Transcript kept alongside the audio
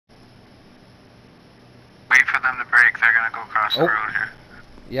for them to break. They're gonna go across the road here.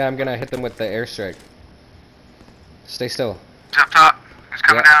 Yeah, I'm gonna hit them with the airstrike. Stay still. He's up top. He's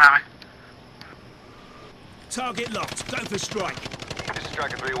coming down on me. Target locked. Go for strike. This is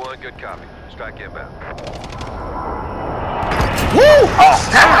Striker 3-1. Good copy. Strike inbound. Woo! Oh,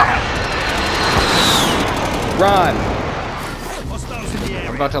 damn! Run! Hostiles in the area.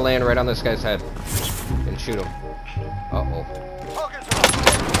 I'm about to land right on this guy's head and shoot him. Uh-oh.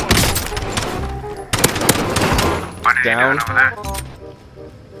 What are you Down. doing over there?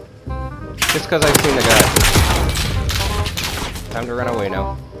 Just because I've seen the guy. Time to run away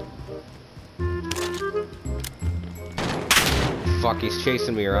now. Fuck, he's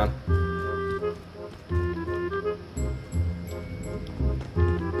chasing me around.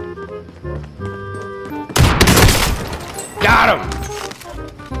 Got him!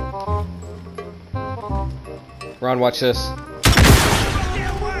 Ron, watch this.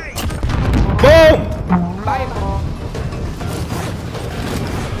 Boom!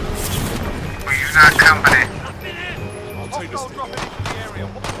 We use our company. I'll take this thing.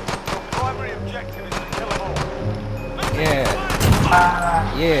 Primary objective is to kill them all. Yeah.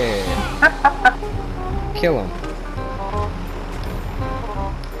 Yeah. Kill him.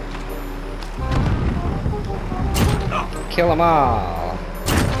 Kill them all.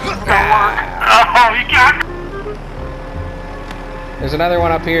 Oh, you got it. There's another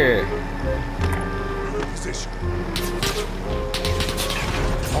one up here. Position.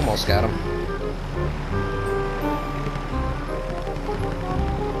 Almost got him.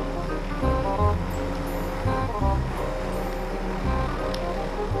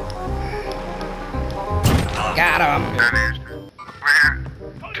 Got him. We're here.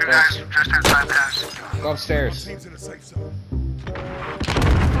 Two guys just inside the house. Go upstairs. Teams in a safe zone.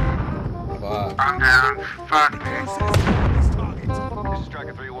 Fuck. I'm down. Fuck me. This target. This is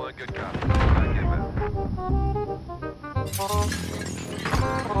Striker 3-1. Good copy. Strike inbound.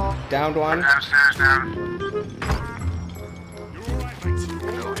 Downed one. Downstairs down. You're alright, mate.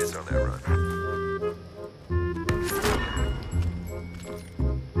 No hits on that run.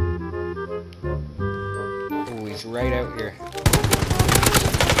 Ooh, he's right out here.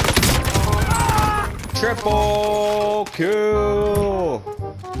 Triple kill!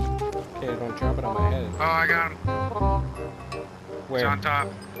 Okay, don't drop it on my head. Oh, I got him. He's Where? on top.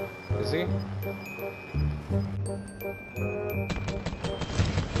 Is he?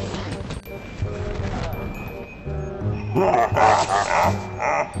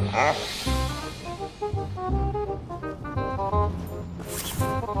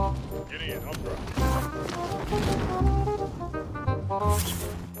 Getting it. Up front.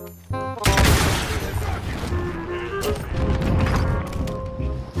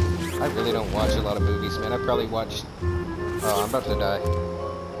 I really don't watch a lot of movies, man. I probably watched... Oh, I'm about to die.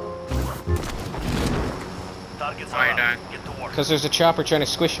 Target's Why are you dying? Get to work. Because there's a chopper trying to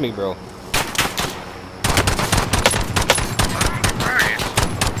squish me, bro. Where are you?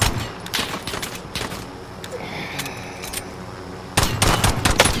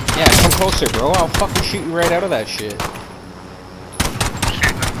 Yeah, come closer, bro. I'll fucking shoot you right out of that shit.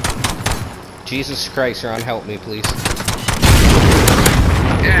 Jesus Christ, Ron, help me, please.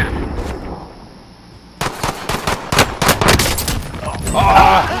 Yeah. Oh!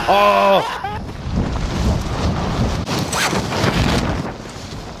 Oh!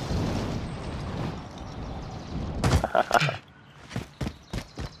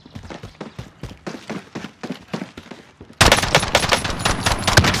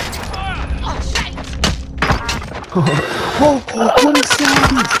 Oh, what a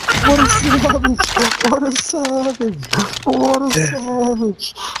savage! What a savage! What a savage! What a savage!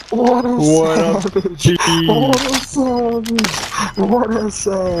 What a savage! What a savage! What a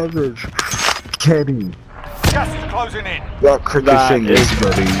savage! Kenny, Gas is closing in. that cricket fingers,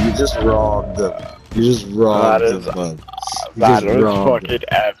 buddy. You just robbed them. You just robbed them, man. You That just was robbed fucking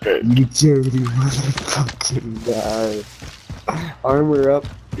epic. You dirty motherfucking guy. Armor up,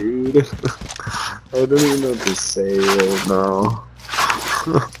 dude. I don't even know what to say right now.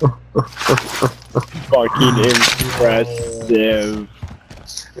 Fucking impressive.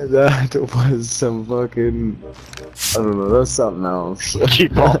 That was some fucking... I don't know, that's something else.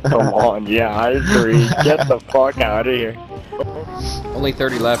 Keep on, come on. Yeah, I agree. Get the fuck out of here. Only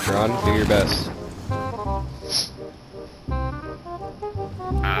 30 left, Ron. Do your best.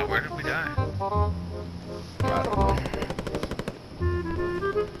 Where did we die? I don't know.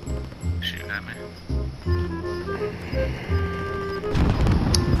 Shooting at me.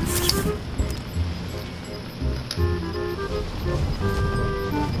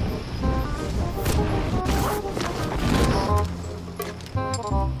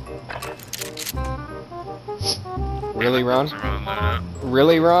 Really, Ron? That's wrong, no.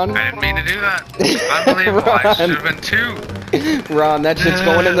 Really, Ron? I didn't mean to do that. Unbelievable. I should have been 2. Ron, that shit's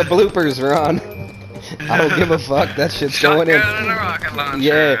going in the bloopers, Ron. I don't give a fuck. That shit's going in. Shotgun and a rocket launcher.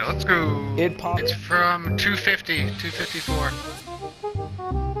 Yeah. Let's go. It popped. It's from 250, 254.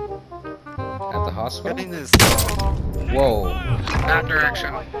 At the hospital? Getting this. Whoa. That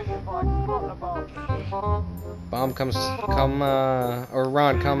direction. Bomb or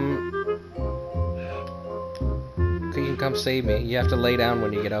Ron, come. You can come save me. You have to lay down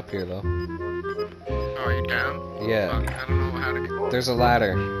when you get up here, though. Oh, are you down? Yeah. Fuck, I don't know how to get... There's a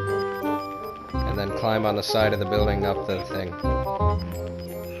ladder. And then climb on the side of the building up the thing.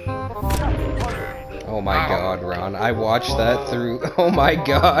 Oh my god, Ron. I watched that through. Oh my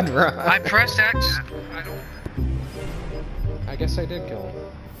god, Ron. I pressed X. I don't... I guess I did kill him.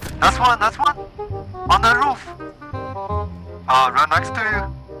 That's one. On the roof. Right next to you.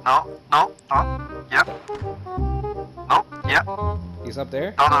 No. Yep. No, yep. He's up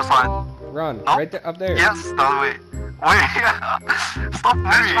there? The other side. Run. No. Right there, up there. Yes, the other way. Wait, stop moving.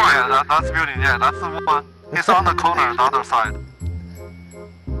 Yeah, that's building. Yeah, that's the one. He's on the corner, the other side.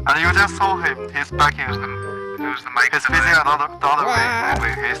 And you just saw him. He's back in. Who's the mic? He's facing the other way.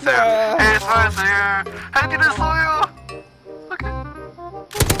 Wait, he's there. He's right there. I didn't saw you. Okay.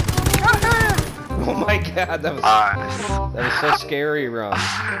 Oh my god, that was so scary, Ron.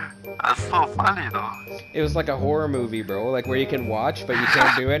 That's so funny though. It was like a horror movie, bro. Like where you can watch, but you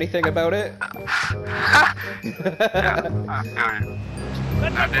can't do anything about it. Yeah, I feel you.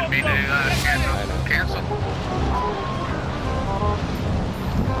 I didn't mean to do that. Cancel.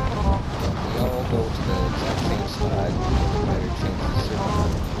 We all go to the exact same side. Better chances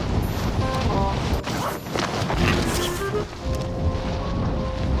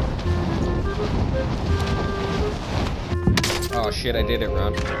Oh shit, I did it,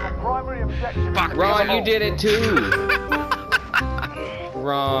 Ron. Primary objective. Fuck, Ron, you did it too!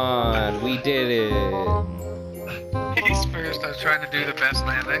 Ron, we did it. He's first. I was trying to do the best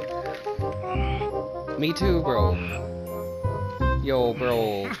landing. Me too, bro. Yo,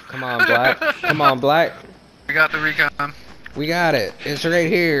 bro. Come on, Black. Come on, Black. We got the recon. We got it. It's right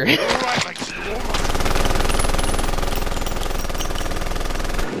here. All right, mate. All